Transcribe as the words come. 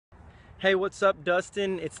Hey, what's up,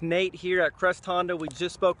 Dustin? It's Nate here at Crest Honda. We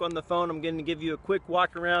just spoke on the phone. I'm going to give you a quick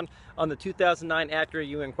walk around on the 2009 Acura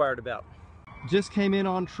you inquired about. Just came in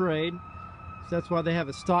on trade, so that's why they have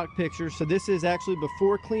a stock picture. So this is actually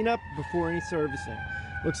before cleanup, before any servicing.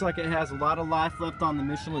 Looks like it has a lot of life left on the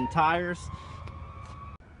Michelin tires.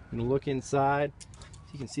 I'm going to look inside.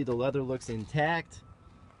 You can see the leather looks intact.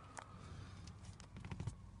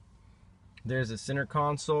 There's a center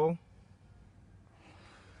console.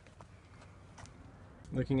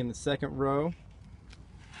 Looking in the second row,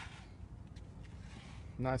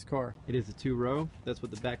 nice car. It is a 2-row. That's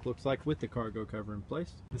what the back looks like with the cargo cover in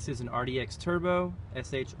place. This is an RDX Turbo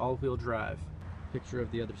SH all-wheel drive. Picture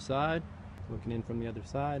of the other side. Looking in from the other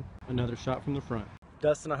side. Another shot from the front.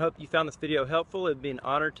 Dustin, I hope you found this video helpful. It'd be an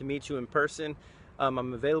honor to meet you in person.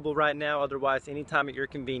 I'm available right now. Otherwise, anytime at your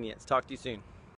convenience. Talk to you soon.